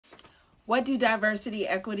What do diversity,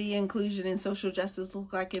 equity, inclusion, and social justice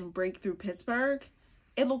look like in Breakthrough Pittsburgh?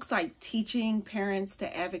 It looks like teaching parents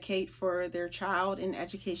to advocate for their child in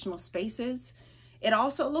educational spaces. It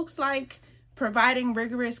also looks like providing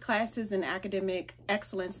rigorous classes and academic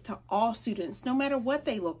excellence to all students, no matter what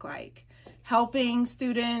they look like. Helping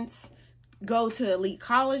students go to elite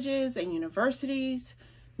colleges and universities,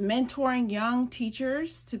 mentoring young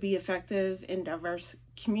teachers to be effective in diverse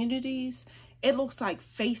communities. It looks like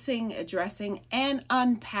facing, addressing, and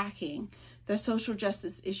unpacking the social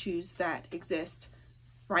justice issues that exist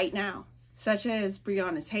right now, such as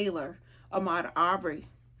Breonna Taylor, Ahmaud Arbery,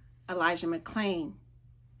 Elijah McClain,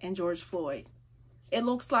 and George Floyd. It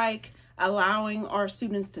looks like allowing our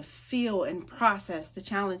students to feel and process the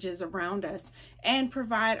challenges around us and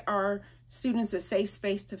provide our students a safe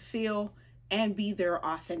space to feel and be their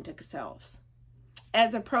authentic selves.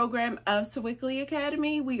 As a program of Sewickley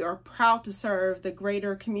Academy, we are proud to serve the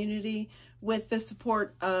greater community with the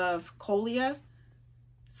support of COLIA,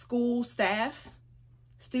 school staff,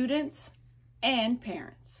 students, and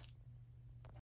parents.